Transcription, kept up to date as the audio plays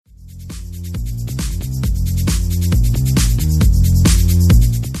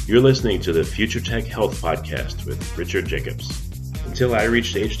You're listening to the Future Tech Health Podcast with Richard Jacobs. Until I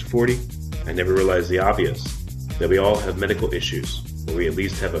reached age 40, I never realized the obvious, that we all have medical issues, or we at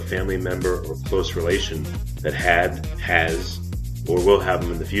least have a family member or close relation that has, or will have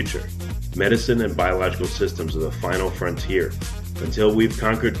them in the future. Medicine and biological systems are the final frontier. Until we've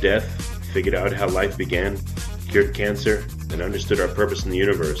conquered death, figured out how life began, cured cancer, and understood our purpose in the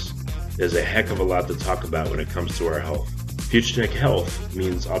universe, there's a heck of a lot to talk about when it comes to our health. Future Tech Health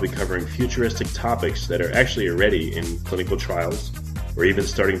means I'll be covering futuristic topics that are actually already in clinical trials, or even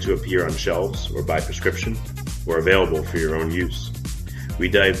starting to appear on shelves or by prescription, or available for your own use. We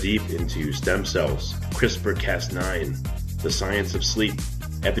dive deep into stem cells, CRISPR-Cas9, the science of sleep,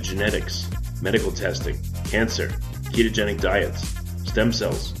 epigenetics, medical testing, cancer, ketogenic diets, stem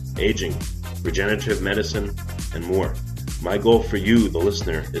cells, aging, regenerative medicine, and more. My goal for you, the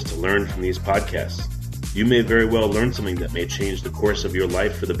listener, is to learn from these podcasts. You may very well learn something that may change the course of your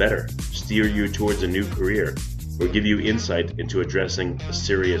life for the better, steer you towards a new career, or give you insight into addressing a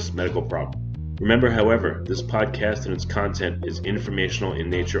serious medical problem. Remember, however, this podcast and its content is informational in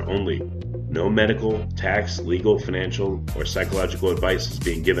nature only. No medical, tax, legal, financial, or psychological advice is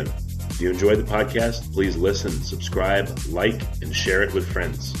being given. If you enjoy the podcast, please listen, subscribe, like, and share it with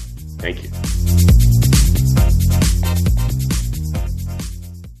friends. Thank you.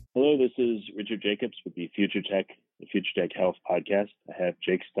 Hello, this is Richard Jacobs with the Future Tech Health Podcast. I have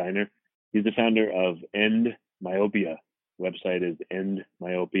Jake Steiner. He's the founder of End Myopia. The website is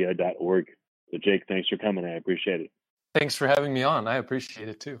endmyopia.org. So Jake, thanks for coming. I appreciate it. Thanks for having me on. I appreciate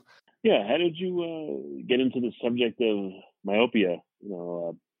it too. Yeah, how did you get into the subject of myopia?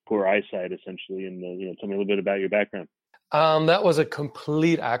 Poor eyesight, essentially, and tell me a little bit about your background. That was a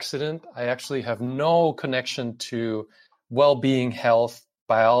complete accident. I actually have no connection to well-being, health,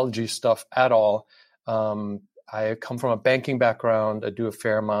 biology stuff at all. I come from a banking background. I do a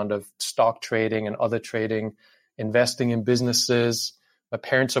fair amount of stock trading and other trading, investing in businesses. My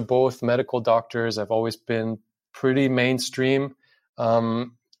parents are both medical doctors. I've always been pretty mainstream. The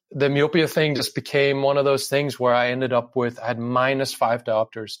myopia thing just became one of those things where I ended up with, I had -5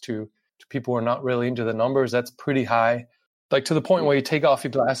 diopters to people who are not really into the numbers. That's pretty high. Like to the point where you take off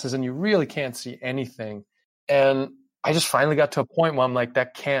your glasses and you really can't see anything. And I just finally got to a point where I'm like,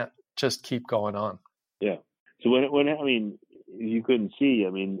 that can't just keep going on. Yeah. So when you couldn't see,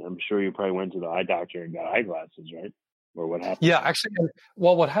 I'm sure you probably went to the eye doctor and got eyeglasses, right? Or what happened? Yeah, actually,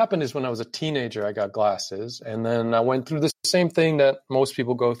 well, what happened is when I was a teenager, I got glasses. And then I went through the same thing that most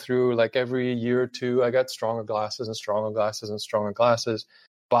people go through. Like every year or two, I got stronger glasses and stronger glasses and stronger glasses.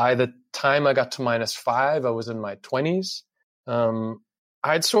 By the time I got to -5, I was in my 20s.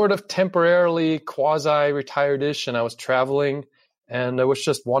 I'd sort of temporarily quasi-retired-ish, and I was traveling. And there was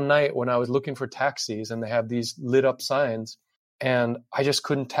just one night when I was looking for taxis, and they had these lit-up signs. And I just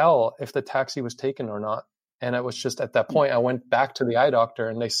couldn't tell if the taxi was taken or not. And it was just at that point, I went back to the eye doctor,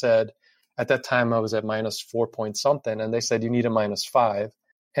 and they said, at that time I was at -4 point something, and they said, you need a -5.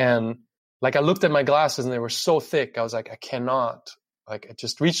 And like, I looked at my glasses and they were so thick. I was like, I cannot, like, it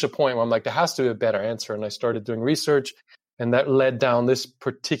just reached a point where I'm like, there has to be a better answer. And I started doing research, and that led down this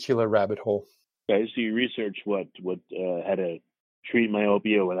particular rabbit hole. Okay. So you researched how to treat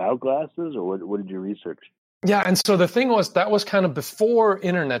myopia without glasses, or what did you research? Yeah. And so the thing was, that was kind of before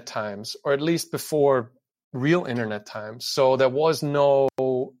internet times, or at least before real internet times. So there was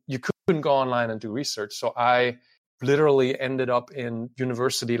you couldn't go online and do research. So I literally ended up in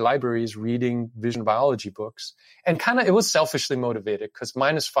university libraries reading vision biology books, and it was selfishly motivated because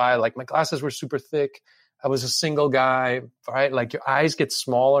 -5, like my glasses were super thick. I was a single guy, right? Like your eyes get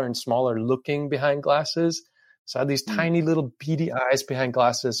smaller and smaller looking behind glasses. So I had these tiny little beady eyes behind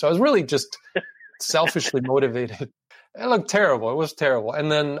glasses. So I was really just selfishly motivated. It looked terrible. It was terrible.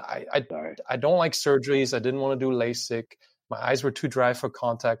 And then I don't like surgeries. I didn't want to do LASIK. My eyes were too dry for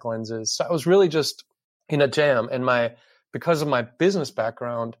contact lenses. So I was really just in a jam. And because of my business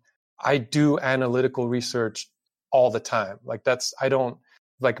background, I do analytical research all the time. Like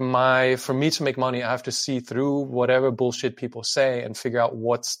for me to make money, I have to see through whatever bullshit people say and figure out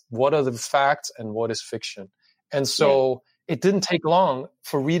what are the facts and what is fiction. And so it didn't take long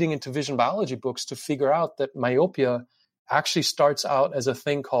for reading into vision biology books to figure out that myopia actually starts out as a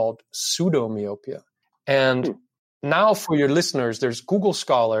thing called pseudomyopia. And now for your listeners, there's Google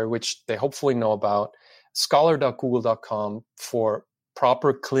Scholar, which they hopefully know about, scholar.google.com for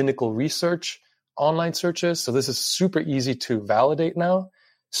proper clinical research online searches. So this is super easy to validate now.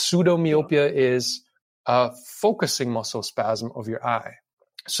 Pseudomyopia is a focusing muscle spasm of your eye.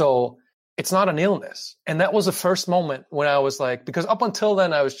 So it's not an illness. And that was the first moment when I was like, because up until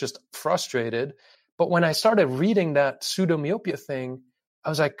then I was just frustrated. But when I started reading that pseudomyopia thing, I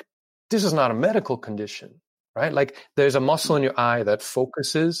was like, this is not a medical condition, right? Like there's a muscle in your eye that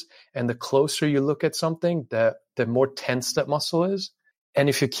focuses, and the closer you look at something, the more tense that muscle is. And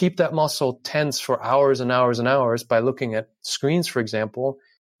if you keep that muscle tense for hours and hours and hours by looking at screens, for example,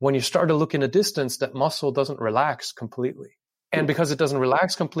 when you start to look in a distance, that muscle doesn't relax completely. And because it doesn't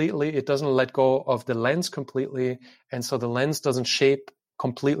relax completely, it doesn't let go of the lens completely. And so the lens doesn't shape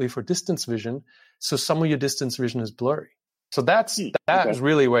completely for distance vision. So some of your distance vision is blurry. So that is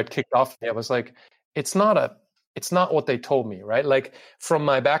really where it kicked off. I was like, it's not what they told me, right? Like from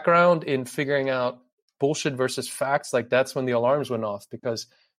my background in figuring out bullshit versus facts, like that's when the alarms went off, because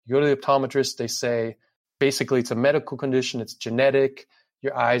you go to the optometrist, they say, basically it's a medical condition, it's genetic,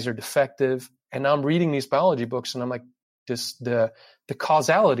 your eyes are defective. And now I'm reading these biology books and I'm like, the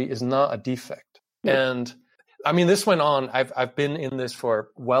causality is not a defect. And I mean, this went on. I've been in this for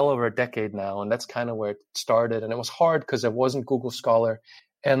well over a decade now, and that's kind of where it started. And it was hard because there wasn't Google Scholar.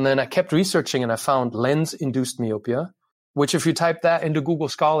 And then I kept researching and I found lens-induced myopia, which if you type that into Google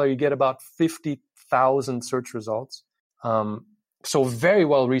Scholar, you get about 50,000 search results. So very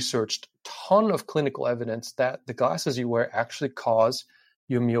well researched, ton of clinical evidence that the glasses you wear actually cause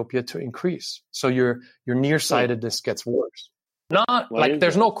your myopia to increase. So your nearsightedness gets worse. Not like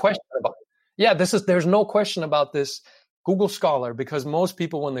there's no question about it. Yeah, there's no question about this Google Scholar, because most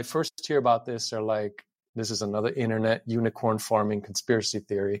people, when they first hear about this, are like, this is another internet unicorn farming conspiracy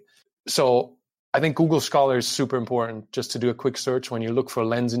theory. So I think Google Scholar is super important. Just to do a quick search, when you look for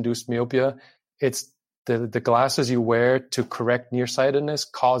lens-induced myopia, it's the glasses you wear to correct nearsightedness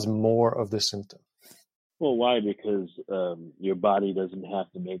cause more of the symptom. Well, why? Because your body doesn't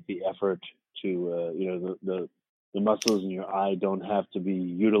have to make the effort to, the muscles in your eye don't have to be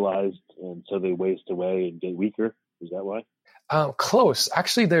utilized, and so they waste away and get weaker. Is that why? Close.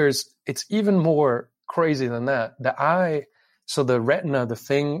 Actually, it's even more crazy than that. The eye, so the retina, the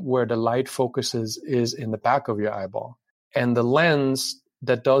thing where the light focuses, is in the back of your eyeball. And the lens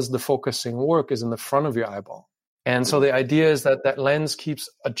that does the focusing work is in the front of your eyeball. And so the idea is that lens keeps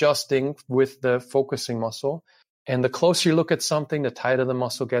adjusting with the focusing muscle. And the closer you look at something, the tighter the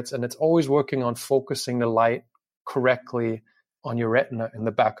muscle gets. And it's always working on focusing the light correctly on your retina in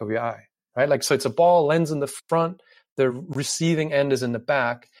the back of your eye, right? Like, so it's a ball, lens in the front, the receiving end is in the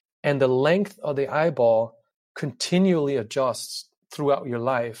back, and the length of the eyeball continually adjusts throughout your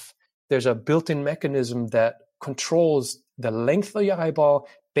life. There's a built-in mechanism that controls the length of your eyeball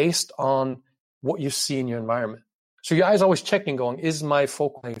based on what you see in your environment. So your eye is always checking, going, is my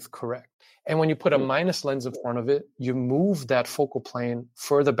focal length correct? And when you put a minus lens in front of it, you move that focal plane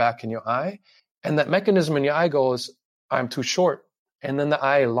further back in your eye. And that mechanism in your eye goes, I'm too short. And then the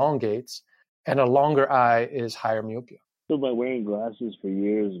eye elongates, and a longer eye is higher myopia. So by wearing glasses for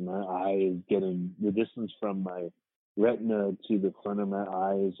years, my eye is getting, the distance from my retina to the front of my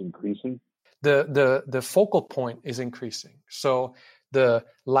eye is increasing? The focal point is increasing. So the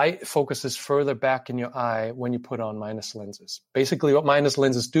light focuses further back in your eye when you put on minus lenses. Basically, what minus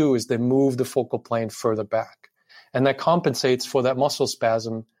lenses do is they move the focal plane further back. And that compensates for that muscle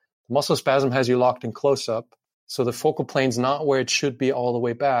spasm. The muscle spasm has you locked in close-up, so the focal plane's not where it should be all the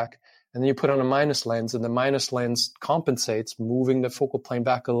way back. And then you put on a minus lens, and the minus lens compensates, moving the focal plane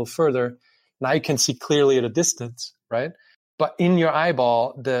back a little further. Now you can see clearly at a distance, right? But in your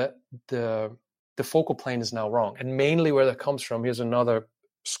eyeball, the focal plane is now wrong. And mainly where that comes from, here's another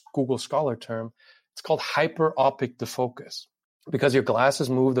Google Scholar term, it's called hyperopic defocus. Because your glasses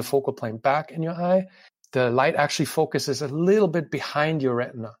move the focal plane back in your eye, the light actually focuses a little bit behind your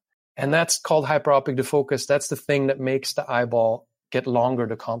retina. And that's called hyperopic defocus. That's the thing that makes the eyeball get longer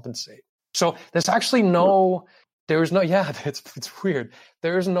to compensate. So there's actually it's weird.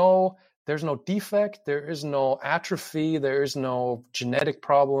 There's no defect, there is no atrophy, there is no genetic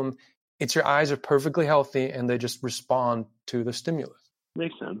problem. It's your eyes are perfectly healthy and they just respond to the stimulus.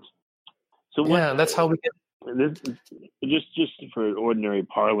 Makes sense. So that's how we get this. Just for ordinary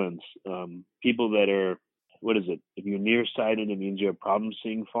parlance, people that are, what is it? If you're nearsighted, it means you have problems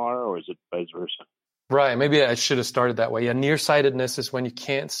seeing far, or is it vice versa? Right. Maybe I should have started that way. Yeah, nearsightedness is when you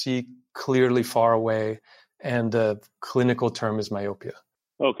can't see clearly far away, and the clinical term is myopia.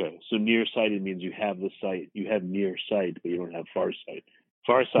 Okay, so nearsighted means you have the sight, you have near sight, but you don't have far sight.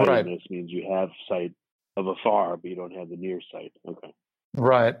 Farsightedness means you have sight of afar, but you don't have the near sight. Okay.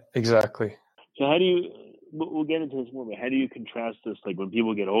 Right, exactly. So how do you, we'll get into this more, but how do you contrast this? Like when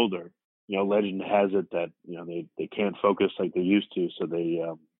people get older, legend has it that, they can't focus like they used to. So they,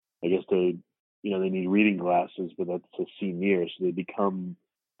 I guess they need reading glasses, but that's to see near. So they become,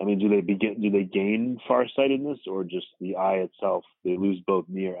 do they gain farsightedness, or just the eye itself, they lose both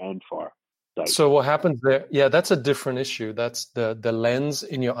near and far? sight? So what happens there? Yeah, that's a different issue. That's the lens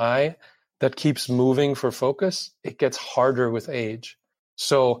in your eye that keeps moving for focus. It gets harder with age.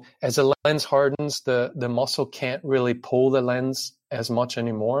 So as the lens hardens, the muscle can't really pull the lens as much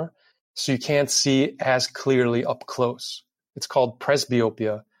anymore. So you can't see as clearly up close. It's called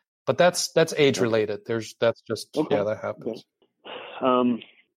presbyopia, but that's age related. That happens. Okay.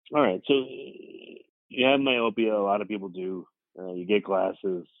 All right. So you have myopia. A lot of people do. You get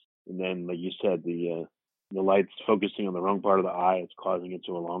glasses, and then, like you said, the light's focusing on the wrong part of the eye. It's causing it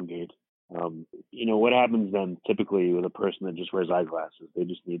to elongate. What happens then typically with a person that just wears eyeglasses? They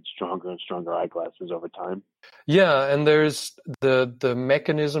just need stronger and stronger eyeglasses over time. Yeah, and there's the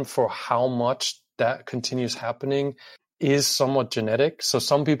mechanism for how much that continues happening is somewhat genetic. So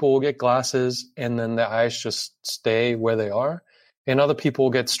some people will get glasses and then their eyes just stay where they are. And other people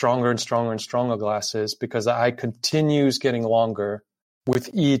will get stronger and stronger and stronger glasses because the eye continues getting longer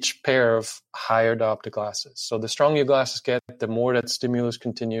with each pair of higher diopter glasses. So the stronger your glasses get, the more that stimulus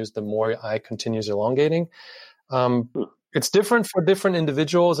continues, the more your eye continues elongating. It's different for different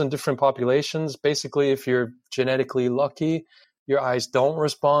individuals and different populations. Basically, if you're genetically lucky, your eyes don't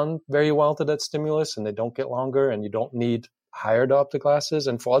respond very well to that stimulus and they don't get longer and you don't need higher diopter glasses.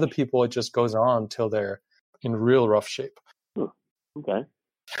 And for other people, it just goes on till they're in real rough shape. Okay.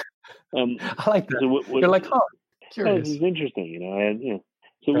 I like that. So you're like, curious. This is interesting,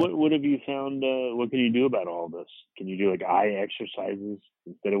 So what have you found? What can you do about all this? Can you do like eye exercises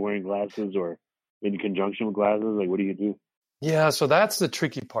instead of wearing glasses, or in conjunction with glasses? Like, what do you do? Yeah, so that's the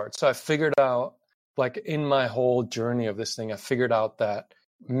tricky part. So I figured out, like in my whole journey of this thing, I figured out that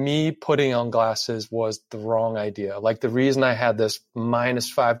me putting on glasses was the wrong idea. Like the reason I had this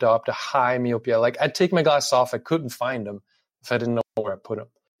 -5 diopter high myopia, like I'd take my glasses off, I couldn't find them if I didn't know where I put them.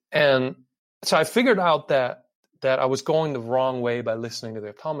 And so I figured out that I was going the wrong way by listening to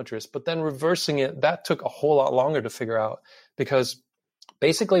the optometrist, but then reversing it, that took a whole lot longer to figure out, because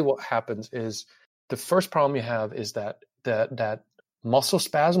basically what happens is the first problem you have is that muscle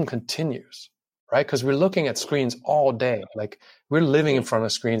spasm continues, right? Because we're looking at screens all day. Like we're living in front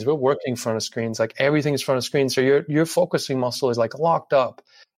of screens, we're working in front of screens, like everything's in front of screens. So your focusing muscle is like locked up.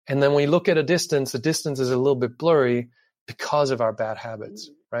 And then when you look at the distance is a little bit blurry because of our bad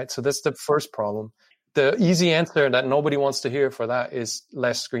habits, right? So that's the first problem. The easy answer that nobody wants to hear for that is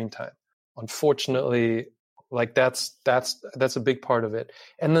less screen time. Unfortunately, like that's a big part of it.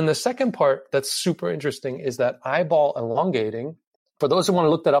 And then the second part that's super interesting is that eyeball elongating. For those who want to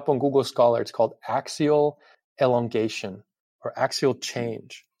look that up on Google Scholar, it's called axial elongation or axial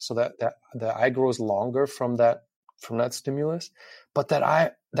change. So that the eye grows longer from that stimulus, but the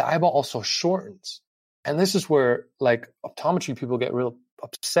eyeball also shortens. And this is where like optometry people get real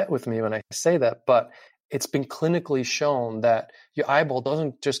upset with me when I say that, but it's been clinically shown that your eyeball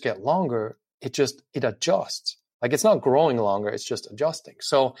doesn't just get longer, it adjusts. Like it's not growing longer, it's just adjusting.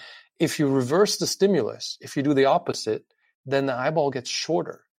 So if you reverse the stimulus, if you do the opposite, then the eyeball gets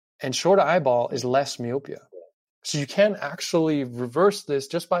shorter, and shorter eyeball is less myopia. So you can actually reverse this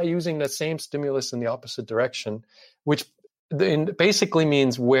just by using the same stimulus in the opposite direction, which basically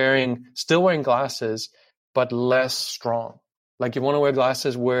means still wearing glasses, but less strong. Like you want to wear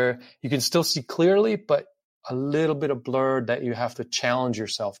glasses where you can still see clearly, but a little bit of blur that you have to challenge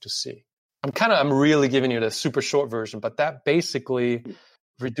yourself to see. I'm really giving you the super short version, but that basically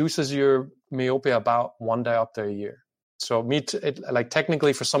reduces your myopia about 1 diopter a year. So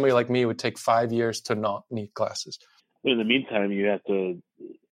technically for somebody like me, it would take 5 years to not need glasses. In the meantime, you have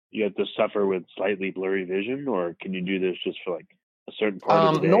to suffer with slightly blurry vision, or can you do this just for like a certain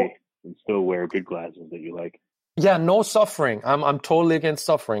part of the day and still wear good glasses that you like? Yeah, no suffering. I'm totally against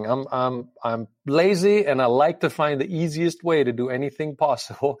suffering. I'm lazy and I like to find the easiest way to do anything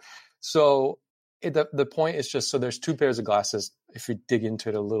possible. So the point is just, so there's 2 pairs of glasses if you dig into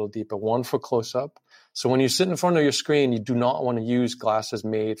it a little deeper. One for close up. So when you sit in front of your screen, you do not want to use glasses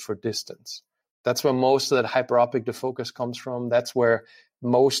made for distance. That's where most of that hyperopic defocus comes from. That's where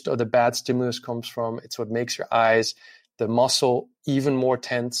most of the bad stimulus comes from. It's what makes your eyes, the muscle, even more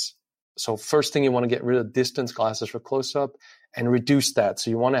tense. So first thing, you want to get rid of distance glasses for close-up and reduce that. So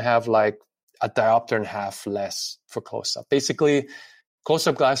you want to have like a diopter and a half less for close-up. Basically,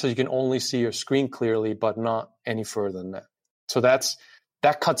 close-up glasses, you can only see your screen clearly, but not any further than that. So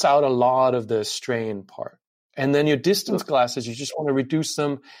that cuts out a lot of the strain part. And then your distance glasses, you just want to reduce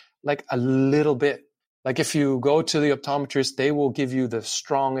them like a little bit. Like if you go to the optometrist, they will give you the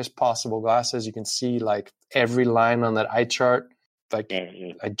strongest possible glasses. You can see like every line on that eye chart. Like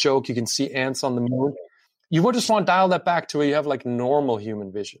I joke, you can see ants on the moon. You would just want to dial that back to where you have like normal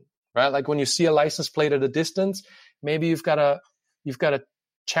human vision, right? Like when you see a license plate at a distance, maybe you've got to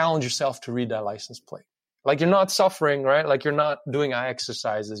challenge yourself to read that license plate. Like you're not suffering, right? Like you're not doing eye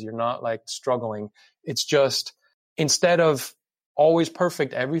exercises. You're not like struggling. It's just instead of always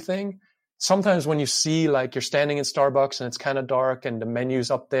perfect everything, sometimes when you see like you're standing in Starbucks and it's kind of dark and the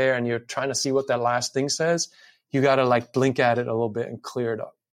menu's up there and you're trying to see what that last thing says, you got to like blink at it a little bit and clear it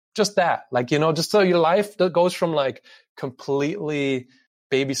up. Just that, like, just so your life that goes from like completely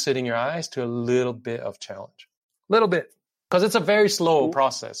babysitting your eyes to a little bit of challenge, little bit, because it's a very slow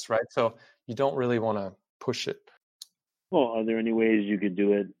process, right? So you don't really want to push it. Well, are there any ways you could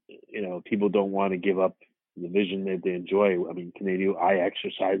do it? People don't want to give up the vision that they enjoy. I mean, can they do eye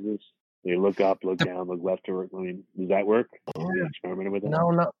exercises? They look up, look down, look left or right. I mean, does that work? Have you experimented with that?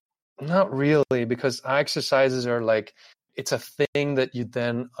 No, not really, because eye exercises are like, it's a thing that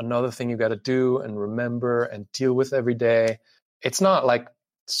another thing you got to do and remember and deal with every day. It's not like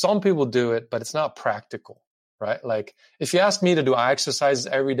some people do it, but it's not practical, right? Like if you ask me to do eye exercises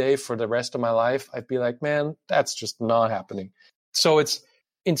every day for the rest of my life, I'd be like, man, that's just not happening. So it's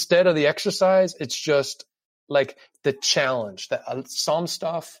instead of the exercise, it's just like the challenge that some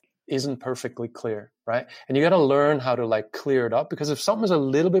stuff isn't perfectly clear, right? And you got to learn how to like clear it up, because if something's a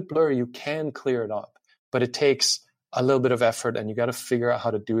little bit blurry, you can clear it up, but it takes a little bit of effort and you got to figure out how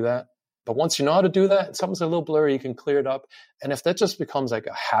to do that. But once you know how to do that, something's a little blurry, you can clear it up. And if that just becomes like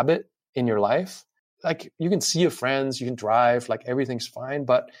a habit in your life, like you can see your friends, you can drive, like everything's fine.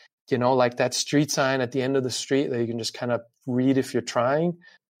 But like that street sign at the end of the street that you can just kind of read if you're trying,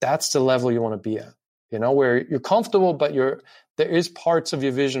 that's the level you want to be at, where you're comfortable, but there is parts of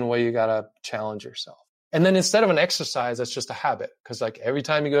your vision where you got to challenge yourself. And then instead of an exercise, that's just a habit. Because like every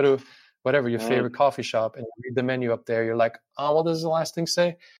time you go to whatever, your favorite coffee shop and you read the menu up there, you're like, oh, what does the last thing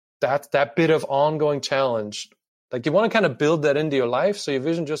say? That's that bit of ongoing challenge. Like you want to kind of build that into your life so your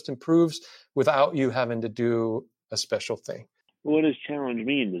vision just improves without you having to do a special thing. What does challenge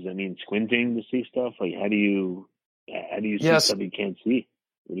mean? Does that mean squinting to see stuff? Like how do you see stuff you can't see?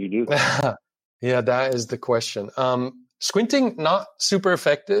 What do you do? Yeah, that is the question. Squinting, not super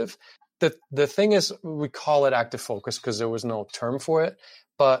effective. The thing is, we call it active focus because there was no term for it.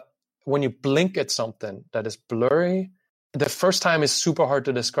 But when you blink at something that is blurry, the first time is super hard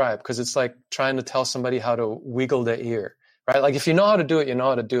to describe because it's like trying to tell somebody how to wiggle their ear, right? Like if you know how to do it, you know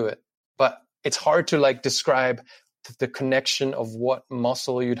how to do it. But it's hard to like describe the connection of what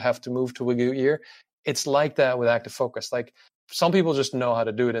muscle you'd have to move to wiggle your ear. It's like that with active focus. Like some people just know how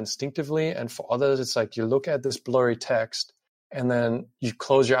to do it instinctively. And for others, it's like you look at this blurry text and then you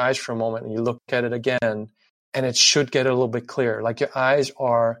close your eyes for a moment and you look at it again and it should get a little bit clearer. Like your eyes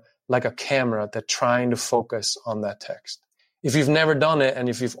are like a camera that's trying to focus on that text. If you've never done it and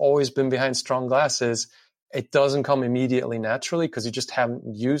if you've always been behind strong glasses, it doesn't come immediately naturally because you just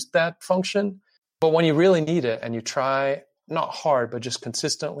haven't used that function. But when you really need it and you try, not hard, but just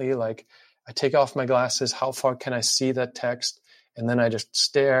consistently, like I take off my glasses, how far can I see that text? And then I just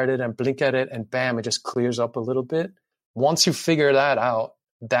stare at it and blink at it and bam, it just clears up a little bit. Once you figure that out,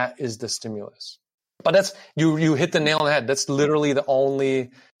 that is the stimulus. But that's, you hit the nail on the head. That's literally the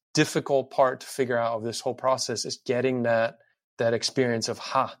only difficult part to figure out of this whole process is getting that experience of,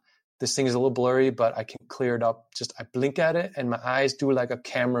 this thing is a little blurry, but I can clear it up. Just I blink at it and my eyes do like a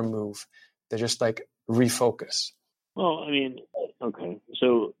camera move. They just like refocus. Well, I mean, okay.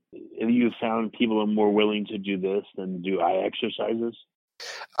 So have you found people are more willing to do this than do eye exercises?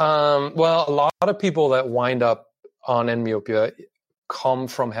 Well, a lot of people that wind up on myopia come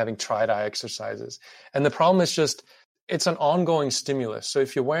from having tried eye exercises. And the problem is just, it's an ongoing stimulus. So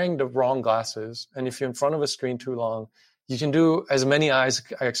if you're wearing the wrong glasses and if you're in front of a screen too long, you can do as many eye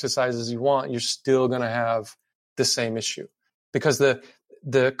exercises as you want. You're still going to have the same issue because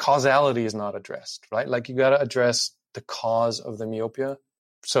the causality is not addressed, right? Like you got to address the cause of the myopia.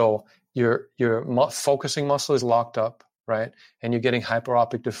 So your focusing muscle is locked up, right? And you're getting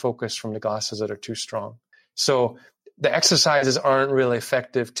hyperopic defocus from the glasses that are too strong. So the exercises aren't really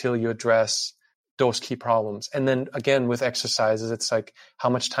effective till you address those key problems. And then again, with exercises, it's like, how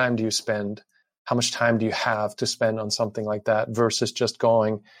much time do you spend? How much time do you have to spend on something like that versus just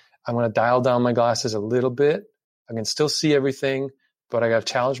going, I'm going to dial down my glasses a little bit. I can still see everything, but I got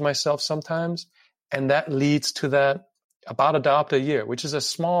to challenge myself sometimes. And that leads to that about a diopter a year, which is a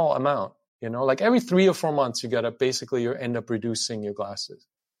small amount, like every 3 or 4 months, you got to basically you end up reducing your glasses.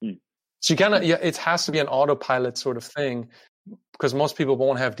 So it has to be an autopilot sort of thing because most people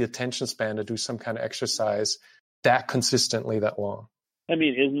won't have the attention span to do some kind of exercise that consistently that long. I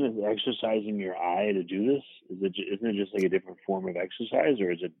mean, isn't it exercising your eye to do this? Isn't it just like a different form of exercise,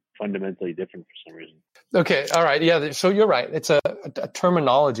 or is it fundamentally different for some reason? Okay, all right, yeah. So you're right. It's a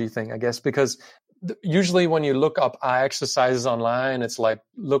terminology thing, I guess, because usually when you look up eye exercises online, it's like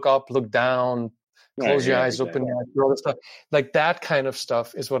look up, look down, close your eyes, open your eyes, all this stuff. Like that kind of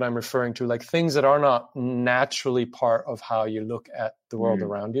stuff is what I'm referring to. Like things that are not naturally part of how you look at the world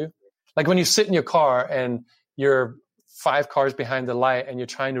around you. Like when you sit in your car and you're 5 cars behind the light and you're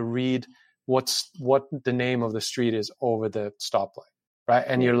trying to read what the name of the street is over the stoplight, right?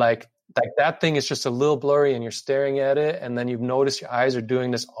 And you're like that thing is just a little blurry and you're staring at it, and then you've noticed your eyes are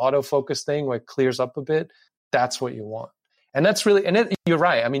doing this autofocus thing where it clears up a bit. That's what you want. And that's really, you're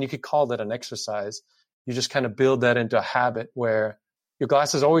right. I mean, you could call that an exercise. You just kind of build that into a habit where your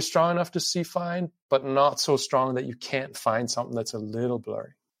glass is always strong enough to see fine, but not so strong that you can't find something that's a little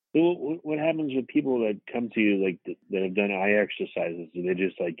blurry. So what happens with people that come to you like that have done eye exercises? Do they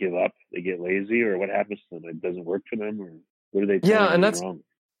just like give up? They get lazy, or what happens to them? It doesn't work for them, or what do they tell and wrong?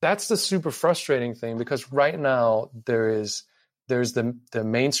 That's the super frustrating thing, because right now there's the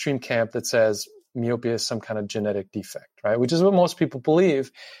mainstream camp that says myopia is some kind of genetic defect, right? Which is what most people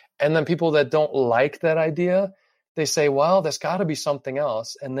believe. And then people that don't like that idea, they say, well, there's got to be something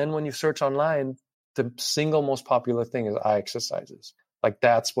else. And then when you search online, the single most popular thing is eye exercises. Like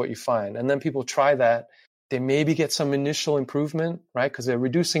that's what you find. And then people try that. They maybe get some initial improvement, right? Because they're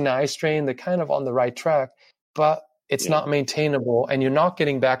reducing the eye strain. They're kind of on the right track, but it's not maintainable, and you're not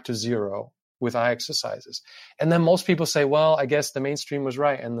getting back to zero with eye exercises. And then most people say, well, I guess the mainstream was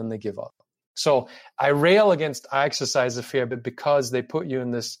right, and then they give up. So I rail against eye exercise a fair bit because they put you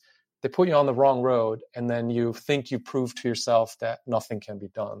on the wrong road, and then you think you prove to yourself that nothing can be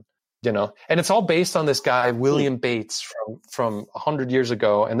done, you know? And it's all based on this guy, William Bates from 100 years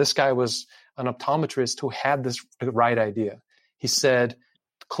ago. And this guy was an optometrist who had this right idea. He said,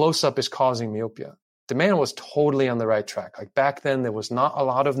 close-up is causing myopia. The man was totally on the right track. Like back then, there was not a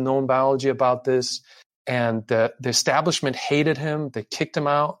lot of known biology about this, and the establishment hated him. They kicked him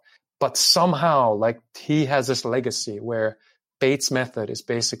out. But somehow, like, he has this legacy where Bates' method is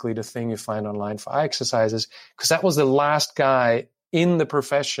basically the thing you find online for eye exercises, because that was the last guy in the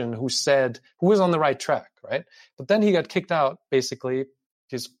profession who was on the right track, right? But then he got kicked out, basically.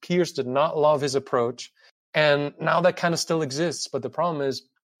 His peers did not love his approach. And now that kind of still exists. But the problem is,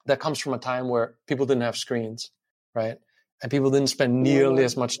 that comes from a time where people didn't have screens, right? And people didn't spend nearly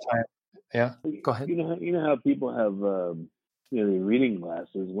as much time. Yeah, go ahead. You know how people have the reading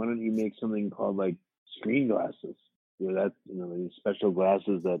glasses. Why don't you make something called like screen glasses? These special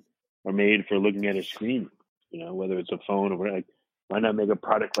glasses that are made for looking at a screen. Whether it's a phone or whatever. Like, why not make a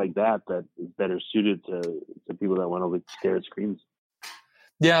product like that is better suited to people that want to stare at screens?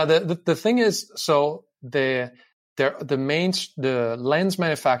 Yeah, the thing is, so the lens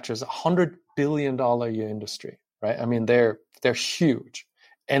manufacturers, $100 billion a year industry, right? I mean, they're huge,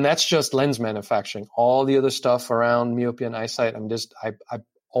 and that's just lens manufacturing. All the other stuff around myopia and eyesight, I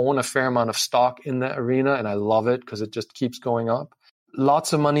own a fair amount of stock in that arena, and I love it because it just keeps going up.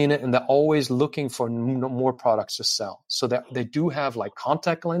 Lots of money in it, and they're always looking for more products to sell. So that they do have like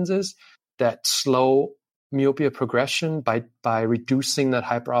contact lenses that slow myopia progression by reducing that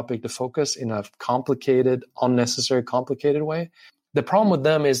hyperopic defocus in a unnecessary complicated way. The problem with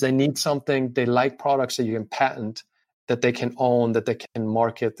them is they like products that you can patent, that they can own, that they can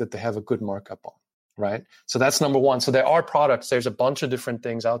market, that they have a good markup on, right? So that's number one. So there are products, there's a bunch of different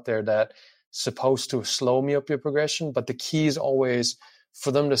things out there that supposed to slow myopia progression, but the key is always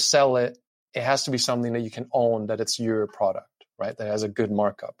for them to sell it, it has to be something that you can own, that it's your product, right? That has a good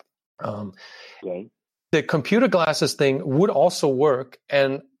markup. Okay. The computer glasses thing would also work,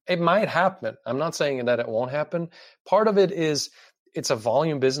 and it might happen. I'm not saying that it won't happen. Part of it is it's a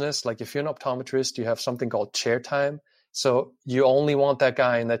volume business. Like if you're an optometrist, you have something called chair time. So you only want that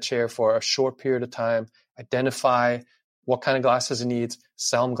guy in that chair for a short period of time, identify what kind of glasses he needs,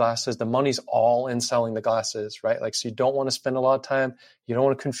 sell him glasses. The money's all in selling the glasses, right? Like, so you don't want to spend a lot of time. You don't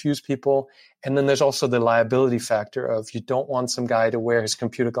want to confuse people. And then there's also the liability factor of you don't want some guy to wear his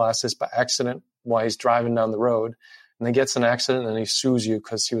computer glasses by accident while he's driving down the road, and then gets an accident and he sues you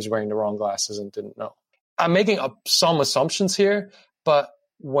because he was wearing the wrong glasses and didn't know. I'm making some assumptions here, but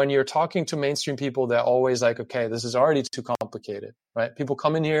when you're talking to mainstream people, they're always like, okay, this is already too complicated, right? People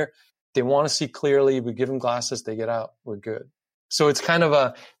come in here, they want to see clearly. We give them glasses, they get out, we're good. So it's kind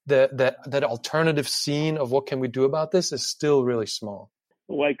of that alternative scene of what can we do about this is still really small.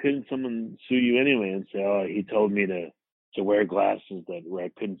 Why couldn't someone sue you anyway and say, oh, he told me to wear glasses where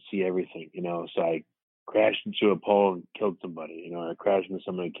I couldn't see everything, so I crashed into a pole and killed somebody, I crashed into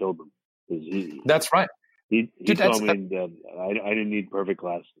somebody and killed them. That's right. He told me that I didn't need perfect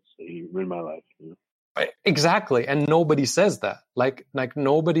glasses. He ruined my life. Exactly. And nobody says that. Like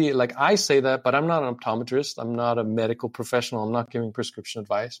nobody, like I say that, but I'm not an optometrist. I'm not a medical professional. I'm not giving prescription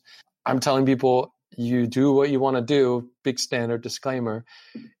advice. I'm telling people, you do what you want to do. Big standard disclaimer.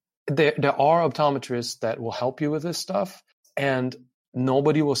 There are optometrists that will help you with this stuff, and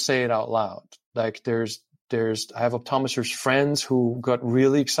nobody will say it out loud. Like I have optometrist friends who got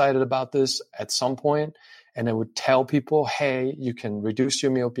really excited about this at some point, and they would tell people, hey, you can reduce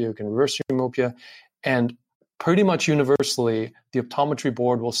your myopia, you can reverse your myopia. And pretty much universally, the optometry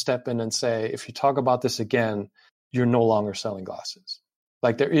board will step in and say, if you talk about this again, you're no longer selling glasses.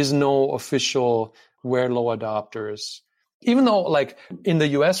 Like there is no official wear low adopters. Even though like in the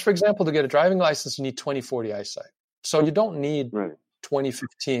US, for example, to get a driving license, you need 20/40 eyesight. So you don't need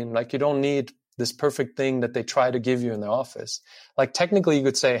 20/15. Like you don't need this perfect thing that they try to give you in the office. Like technically you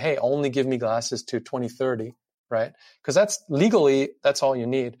could say, hey, only give me glasses to 20/30, right? Because that's legally, that's all you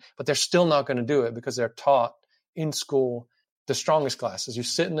need. But they're still not going to do it because they're taught in school the strongest glasses. You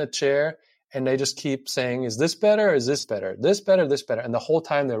sit in a chair and they just keep saying, is this better? Is this better? This better, this better. And the whole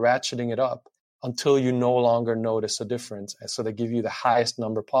time they're ratcheting it up until you no longer notice a difference. And so they give you the highest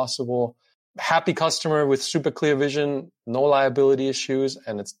number possible. Happy customer with super clear vision, no liability issues,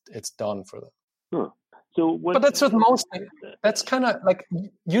 and it's done for them. Huh. So but that's with most things. That's kind of like,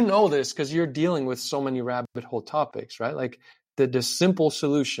 you know this because you're dealing with so many rabbit hole topics, right? Like the simple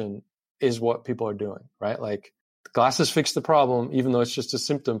solution is what people are doing, right? Like glasses fix the problem, even though it's just a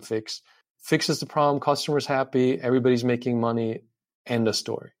symptom fix. Fixes the problem, customers happy, everybody's making money, end of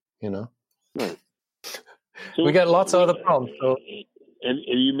story, you know? Right. So, we got lots of other problems. So. And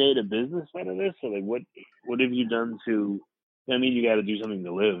you made a business out of this? So like what have you done to, I mean, you got to do something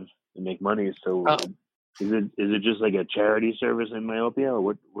to live and make money. So is it just like a charity service in myopia, or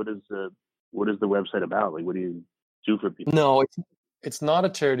what is the website about? Like, what do you do for people? No, it's not a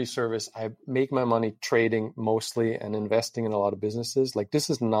charity service. I make my money trading mostly and investing in a lot of businesses. Like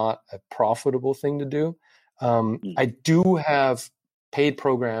this is not a profitable thing to do. I do have paid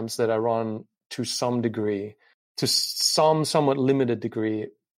programs that I run to some degree, to some somewhat limited degree.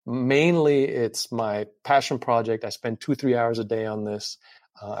 Mainly it's my passion project. I spend 2-3 hours a day on this.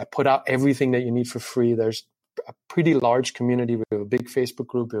 I put out everything that you need for free. There's a pretty large community. We have a big Facebook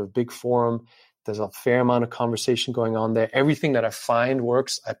group. We have a big forum. There's a fair amount of conversation going on there. Everything that I find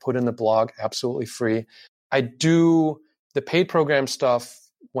works, I put in the blog absolutely free. I do the paid program stuff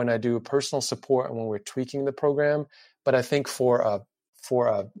when I do personal support and when we're tweaking the program. But I think for a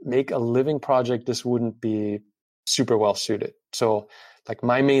make a living project, this wouldn't be super well suited. So like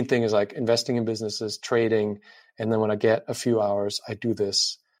my main thing is like investing in businesses, trading. And then when I get a few hours, I do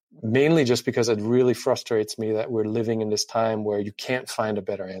this mainly just because it really frustrates me that we're living in this time where you can't find a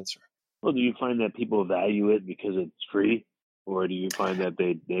better answer. Well, do you find that people value it because it's free, or do you find that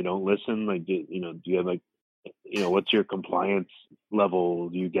they don't listen? Like, do you have like, what's your compliance level?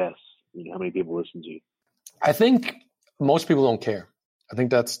 Do you guess how many people listen to you? I think most people don't care. I think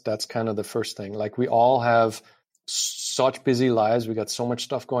that's kind of the first thing. Like we all have such busy lives. We got so much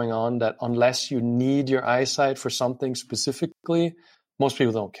stuff going on that unless you need your eyesight for something specifically, most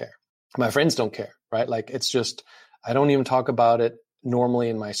people don't care. My friends don't care, right? Like it's just, I don't even talk about it normally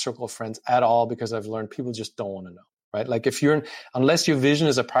in my circle of friends at all because I've learned people just don't want to know, right? Like unless your vision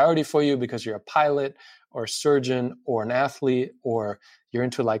is a priority for you because you're a pilot or a surgeon or an athlete or you're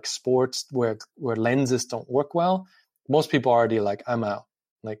into like sports where lenses don't work well, most people are already like, I'm out.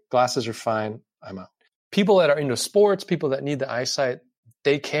 Like glasses are fine, I'm out. People that are into sports, people that need the eyesight,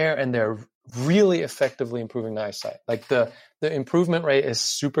 they care and they're really effectively improving the eyesight. Like the improvement rate is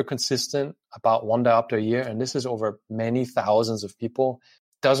super consistent, about 1 diopter a year. And this is over many thousands of people.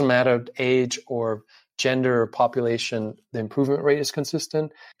 Doesn't matter age or gender or population, the improvement rate is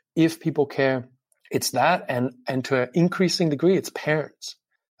consistent. If people care, it's that. And to an increasing degree, it's parents.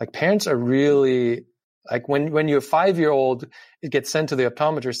 Like parents are really, like when your 5-year-old, it gets sent to the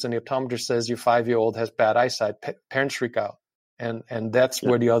optometrist and the optometrist says your 5-year-old has bad eyesight, parents freak out. And that's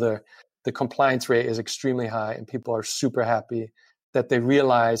where the compliance rate is extremely high and people are super happy that they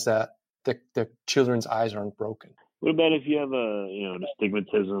realize that the children's eyes aren't broken. What about if you have an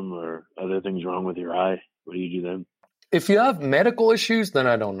astigmatism or other things wrong with your eye? What do you do then? If you have medical issues, then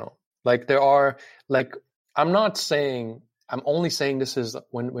I don't know. Like there are, like, I'm only saying this is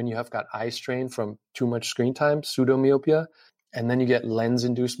when you have got eye strain from too much screen time, pseudomyopia, and then you get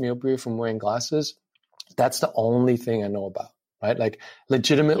lens-induced myopia from wearing glasses. That's the only thing I know about, right? Like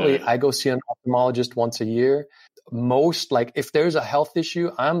legitimately, I go see an ophthalmologist once a year. Most, like if there's a health issue,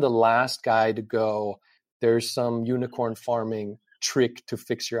 I'm the last guy to go, there's some unicorn farming trick to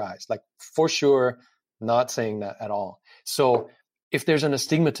fix your eyes. Like for sure, not saying that at all. So if there's an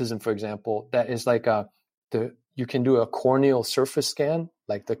astigmatism, for example, that is like you can do a corneal surface scan,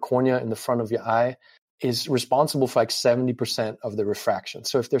 like the cornea in the front of your eye. is responsible for like 70% of the refraction.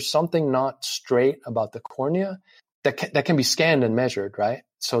 So if there's something not straight about the cornea, that can be scanned and measured, right?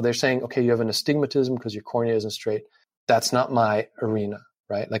 So they're saying, okay, you have an astigmatism because your cornea isn't straight. That's not my arena,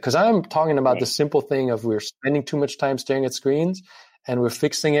 right? Like, because I'm talking about the simple thing of we're spending too much time staring at screens and we're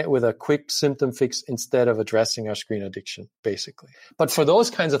fixing it with a quick symptom fix instead of addressing our screen addiction, basically. But for those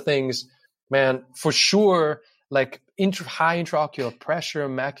kinds of things, man, for sure, like high intraocular pressure,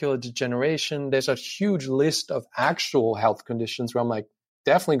 macular degeneration, there's a huge list of actual health conditions where I'm like,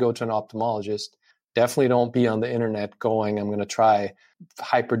 definitely go to an ophthalmologist. Definitely don't be on the internet going, I'm going to try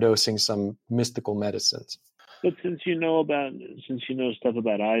hyperdosing some mystical medicines. But since you know stuff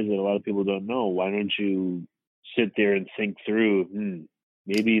about eyes that a lot of people don't know, why don't you sit there and think through,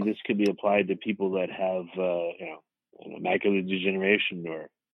 maybe this could be applied to people that have, macular degeneration or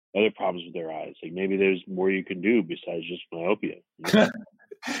other problems with their eyes. Like maybe there's more you can do besides just myopia. You know?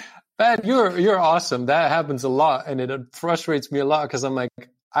 Man, you're awesome. That happens a lot, and it frustrates me a lot because I'm like,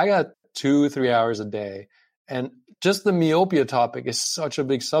 I got 2-3 hours a day, and just the myopia topic is such a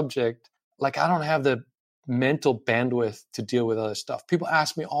big subject. Like I don't have the mental bandwidth to deal with other stuff. People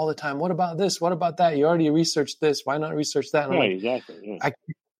ask me all the time, what about this? What about that? You already researched this. Why not research that? And right, I'm like, exactly.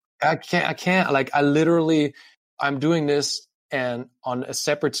 Yeah. I can't. Like I'm doing this, and on a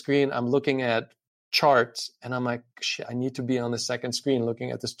separate screen, I'm looking at charts, and I'm like, shit, I need to be on the second screen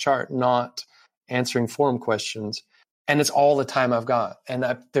looking at this chart, not answering forum questions. And it's all the time I've got. And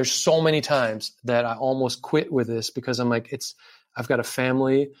there's so many times that I almost quit with this because I'm like, I've got a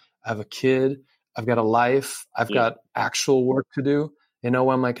family, I have a kid, I've got a life, I've got actual work to do. You know,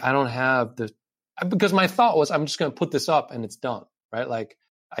 I'm like, I don't have because my thought was, I'm just going to put this up and it's done, right? Like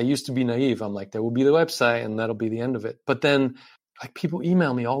I used to be naive. I'm like, there will be the website and that'll be the end of it. But then like people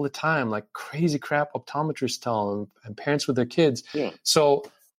email me all the time, like crazy crap optometrists tell them and parents with their kids. Yeah. So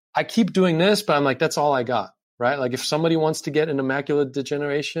I keep doing this, but I'm like, that's all I got. Right? Like if somebody wants to get into macular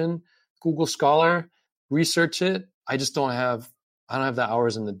degeneration, Google Scholar, research it. I don't have the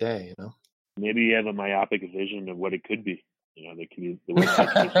hours in the day, you know? Maybe you have a myopic vision of what it could be. You know, that could be the way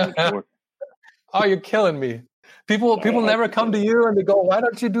it could more. Oh, you're killing me. People never come to you and they go, why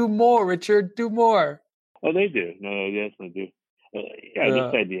don't you do more, Richard? Do more. Oh, they do. No, they definitely do.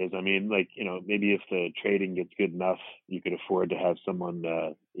 Just ideas. I mean, like, you know, maybe if the trading gets good enough, you could afford to have someone,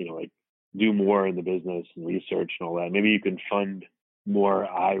 like, do more in the business and research and all that. Maybe you can fund more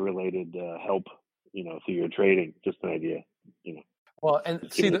eye-related help, you know, through your trading. Just an idea, you know. Well, and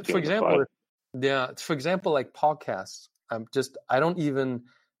see, for example, like podcasts. I don't even,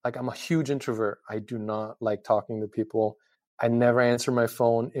 like, I'm a huge introvert. I do not like talking to people. I never answer my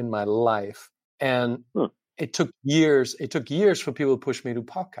phone in my life. And it took years for people to push me to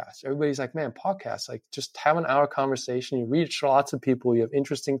podcasts. Everybody's like, man, podcasts, like just have an hour conversation. You reach lots of people. You have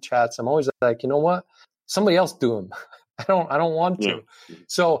interesting chats. I'm always like, you know what? Somebody else do them. I don't want to.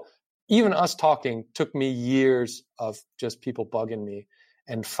 So even us talking took me years of just people bugging me.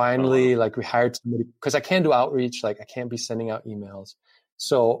 And finally, like we hired somebody because I can't do outreach. Like I can't be sending out emails.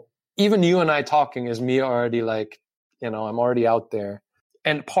 So even you and I talking is me already like, you know, I'm already out there.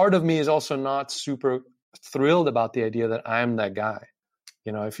 And part of me is also not super thrilled about the idea that I'm that guy.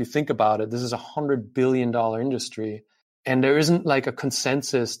 You know, if you think about it, this is $100 billion industry and there isn't like a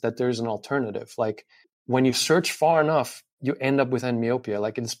consensus that there's an alternative. Like when you search far enough, you end up with myopia.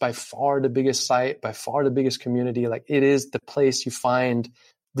 Like it's by far the biggest site, by far the biggest community. Like it is the place you find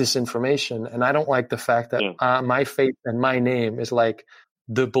this information. And I don't like the fact that my face and my name is like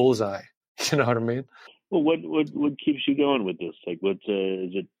the bullseye. You know what I mean? Well, what keeps you going with this? Like, is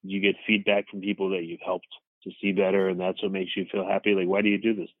it? You get feedback from people that you've helped to see better, and that's what makes you feel happy. Like, why do you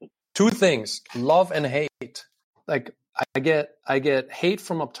do this thing? Two things: love and hate. Like, I get hate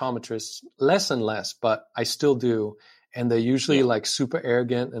from optometrists less and less, but I still do, and they're usually like super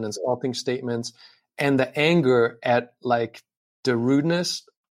arrogant and insulting statements, and the anger at like the rudeness.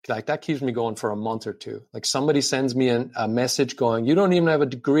 Like that keeps me going for a month or two. Like somebody sends me a message going, "You don't even have a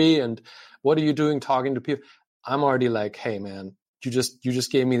degree, and what are you doing talking to people?" I'm already like, hey man, you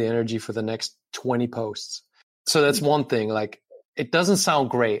just gave me the energy for the next 20 posts. So that's one thing. Like it doesn't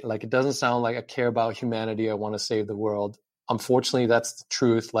sound great. Like it doesn't sound like I care about humanity. I want to save the world. Unfortunately, that's the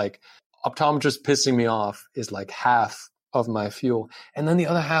truth. Like optometrists pissing me off is like half of my fuel. And then the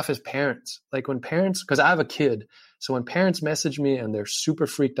other half is parents. Like when parents, because I have a kid. So when parents message me and they're super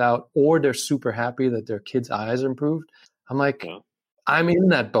freaked out or they're super happy that their kid's eyes are improved, I'm like, I'm in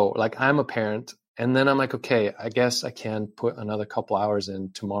that boat. Like I'm a parent. And then I'm like, okay, I guess I can put another couple hours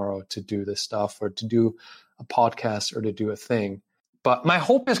in tomorrow to do this stuff or to do a podcast or to do a thing. But my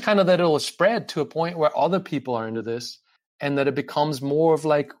hope is kind of that it'll spread to a point where other people are into this and that it becomes more of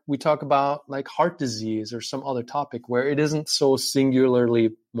like we talk about like heart disease or some other topic where it isn't so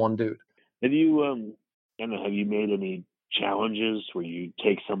singularly one dude. Have you, I don't know, have you made any challenges where you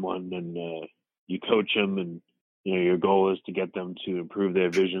take someone and you coach them and, your goal is to get them to improve their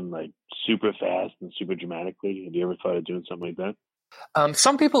vision like super fast and super dramatically? Have you ever thought of doing something like that?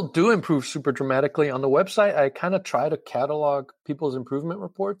 Some people do improve super dramatically. On the website, I kind of try to catalog people's improvement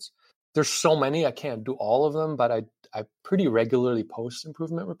reports. There's so many, I can't do all of them, but I pretty regularly post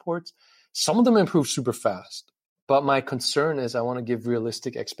improvement reports. Some of them improve super fast, but my concern is I want to give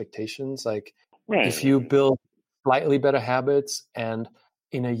realistic expectations. Like if you build slightly better habits and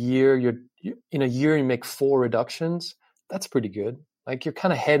in a year you make 4 reductions, that's pretty good. Like you're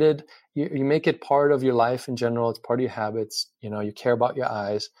kind of headed, you make it part of your life in general. It's part of your habits. You care about your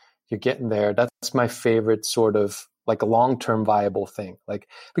eyes. You're getting there. That's my favorite sort of like a long-term viable thing. Like,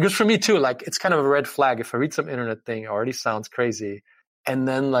 because for me too, like it's kind of a red flag. If I read some internet thing, it already sounds crazy. And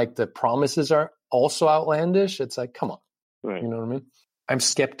then like the promises are also outlandish. It's like, come on. Right. You know what I mean? I'm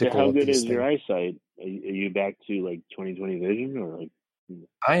skeptical. How good is your eyesight? Are you back to like 20/20 vision or like?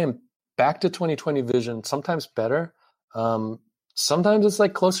 I am back to 20/20 vision, sometimes better. Sometimes it's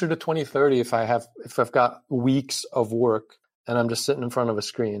like closer to 20/30 if I've got weeks of work and I'm just sitting in front of a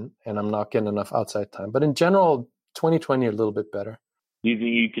screen and I'm not getting enough outside time. But in general, 20/20 a little bit better. Do you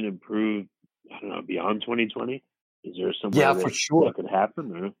think you can improve, I don't know, beyond 20/20? Is there some way for sure that could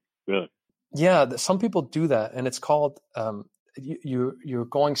happen? Or really? Yeah, some people do that, and it's called you're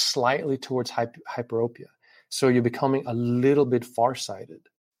going slightly towards hyperopia. So you're becoming a little bit farsighted.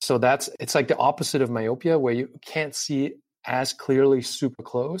 So it's like the opposite of myopia, where you can't see as clearly super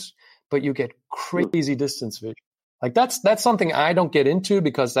close, but you get crazy distance vision. Like that's something I don't get into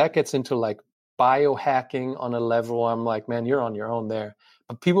because that gets into like biohacking on a level I'm like, man, you're on your own there.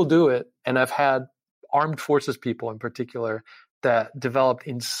 But people do it, and I've had armed forces people in particular that developed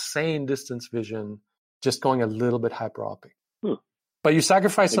insane distance vision just going a little bit hyperopic. But you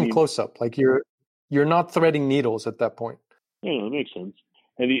sacrifice some close-up. Like you're not threading needles at that point. Yeah, that makes sense.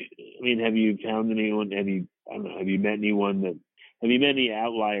 Have you found anyone, have you met anyone have you met any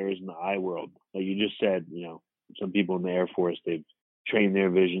outliers in the eye world? Like you just said, some people in the Air Force, they've trained their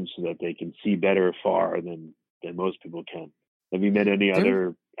vision so that they can see better far than most people can. Have you met any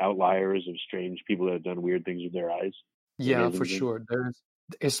other outliers of strange people that have done weird things with their eyes? Yeah, for sure. There's,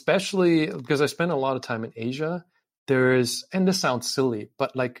 especially because I spent a lot of time in Asia, and this sounds silly,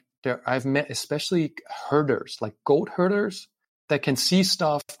 but like I've met especially herders, like goat herders that can see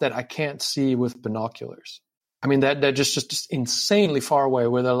stuff that I can't see with binoculars. I mean, they're just insanely far away,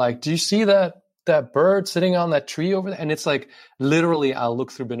 where they're like, do you see that bird sitting on that tree over there? And it's like, literally I'll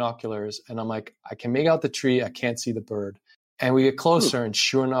look through binoculars and I'm like, I can make out the tree. I can't see the bird. And we get closer and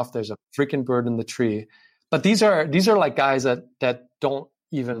sure enough, there's a freaking bird in the tree. But these are like guys that don't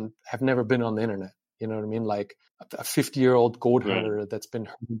even have never been on the internet. You know what I mean? Like a 50-year-old goat herder that's been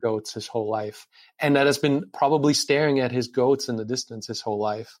herding goats his whole life, and that has been probably staring at his goats in the distance his whole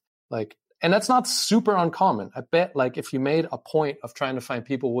life. Like, and that's not super uncommon. I bet like if you made a point of trying to find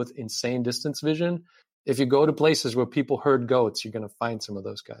people with insane distance vision, if you go to places where people herd goats, you're going to find some of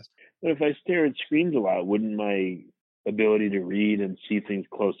those guys. But if I stare at screens a lot, wouldn't my ability to read and see things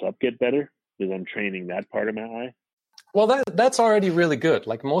close up get better? Because I'm training that part of my eye. Well, that's already really good.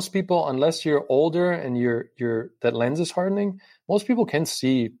 Like most people, unless you're older and that lens is hardening, most people can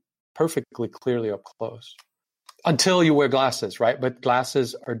see perfectly clearly up close until you wear glasses, right? But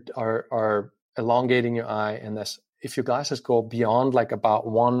glasses are elongating your eye, and if your glasses go beyond like about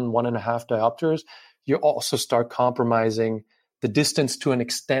 1.5 diopters, you also start compromising the distance to an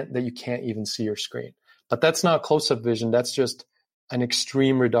extent that you can't even see your screen. But that's not close-up vision. That's just an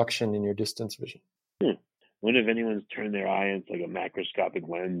extreme reduction in your distance vision. I wonder if anyone's turned their eye into like a macroscopic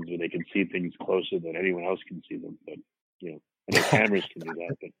lens where they can see things closer than anyone else can see them. But I know cameras can do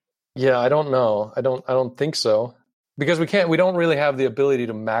that. But yeah, I don't know. I don't think so, because we don't really have the ability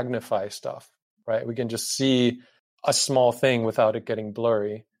to magnify stuff, right? We can just see a small thing without it getting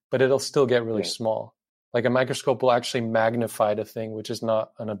blurry, but it'll still get really small. Like a microscope will actually magnify the thing, which is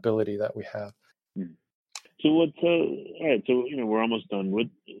not an ability that we have. So all right. So we're almost done.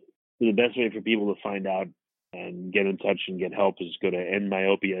 The best way for people to find out and get in touch and get help is go to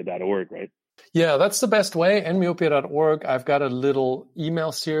endmyopia.org, right? Yeah, that's the best way, endmyopia.org. I've got a little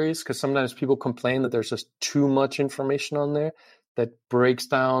email series because sometimes people complain that there's just too much information on there that breaks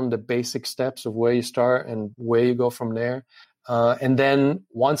down the basic steps of where you start and where you go from there. And then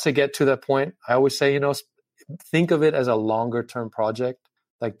once I get to that point, I always say, think of it as a longer term project.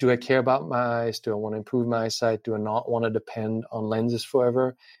 Like, do I care about my eyes? Do I want to improve my eyesight? Do I not want to depend on lenses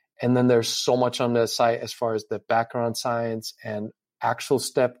forever? And then there's so much on the site as far as the background science and actual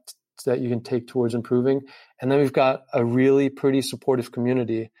steps that you can take towards improving. And then we've got a really pretty supportive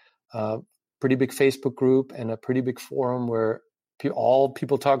community, pretty big Facebook group and a pretty big forum where all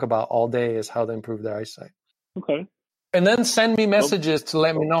people talk about all day is how to improve their eyesight. Okay. And then send me messages to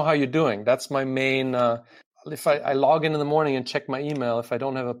let me know how you're doing. That's my main, if I log in the morning and check my email, if I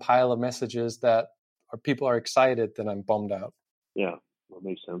don't have a pile of messages that people are excited, then I'm bummed out. Yeah, that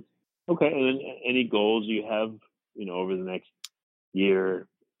makes sense. Okay. And then any goals you have, over the next year,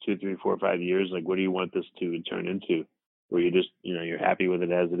 2, 3, 4, 5 years? Like, what do you want this to turn into? Where you just, you're happy with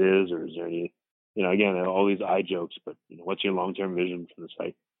it as it is? Or is there any, again, all these eye jokes, but what's your long-term vision for the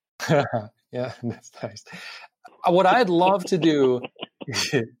site? Yeah, that's nice. What I'd love to do,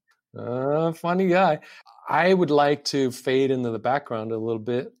 funny guy, I would like to fade into the background a little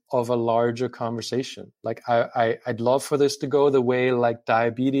bit of a larger conversation. Like I'd love for this to go the way like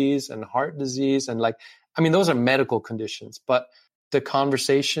diabetes and heart disease and those are medical conditions, but the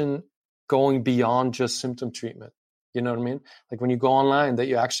conversation going beyond just symptom treatment. You know what I mean? Like when you go online, that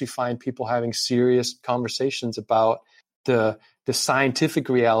you actually find people having serious conversations about the scientific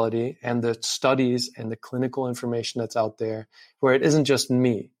reality and the studies and the clinical information that's out there, where it isn't just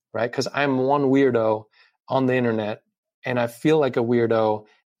me, right? Because I'm one weirdo on the internet and I feel like a weirdo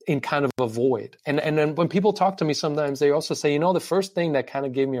in kind of a void. And then when people talk to me, sometimes they also say, the first thing that kind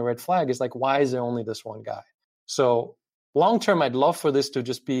of gave me a red flag is like, why is there only this one guy? So long term, I'd love for this to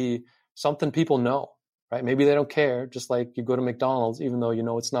just be something people know, right? Maybe they don't care. Just like you go to McDonald's, even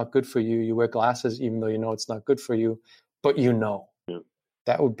though it's not good for you. You wear glasses, even though it's not good for you. But yeah.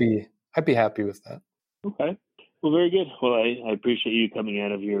 I'd be happy with that. Okay. Well, very good. Well, I appreciate you coming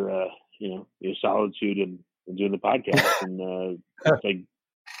out of your, your solitude and doing the podcast and it's like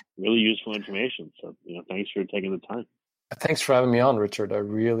really useful information. So, thanks for taking the time. Thanks for having me on, Richard. I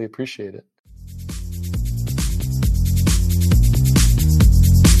really appreciate it.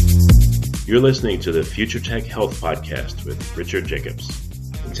 You're listening to the Future Tech Health Podcast with Richard Jacobs.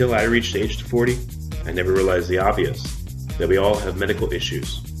 Until I reached age 40, I never realized the obvious, that we all have medical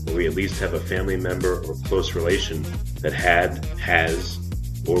issues, or we at least have a family member or close relation that has,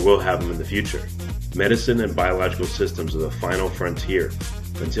 or will have them in the future. Medicine and biological systems are the final frontier.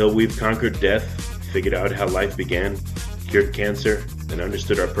 Until we've conquered death, figured out how life began, cured cancer, and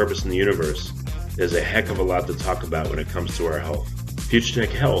understood our purpose in the universe, there's a heck of a lot to talk about when it comes to our health. Future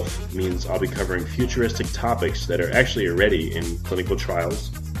Tech Health means I'll be covering futuristic topics that are actually already in clinical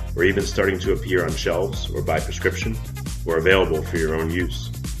trials, or even starting to appear on shelves or by prescription, or available for your own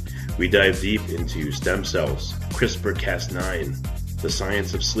use. We dive deep into stem cells, CRISPR-Cas9, the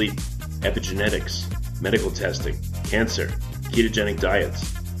science of sleep, epigenetics, medical testing, cancer, ketogenic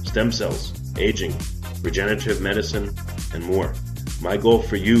diets, stem cells, aging, regenerative medicine, and more. My goal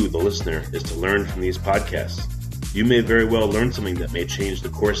for you, the listener, is to learn from these podcasts. You may very well learn something that may change the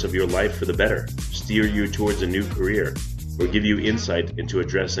course of your life for the better, steer you towards a new career, or give you insight into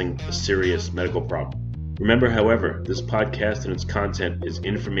addressing a serious medical problem. Remember, however, this podcast and its content is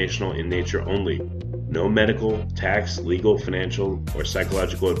informational in nature only. No medical, tax, legal, financial, or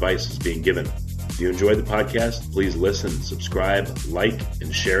psychological advice is being given. If you enjoy the podcast, please listen, subscribe, like,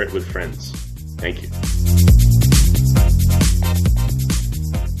 and share it with friends. Thank you.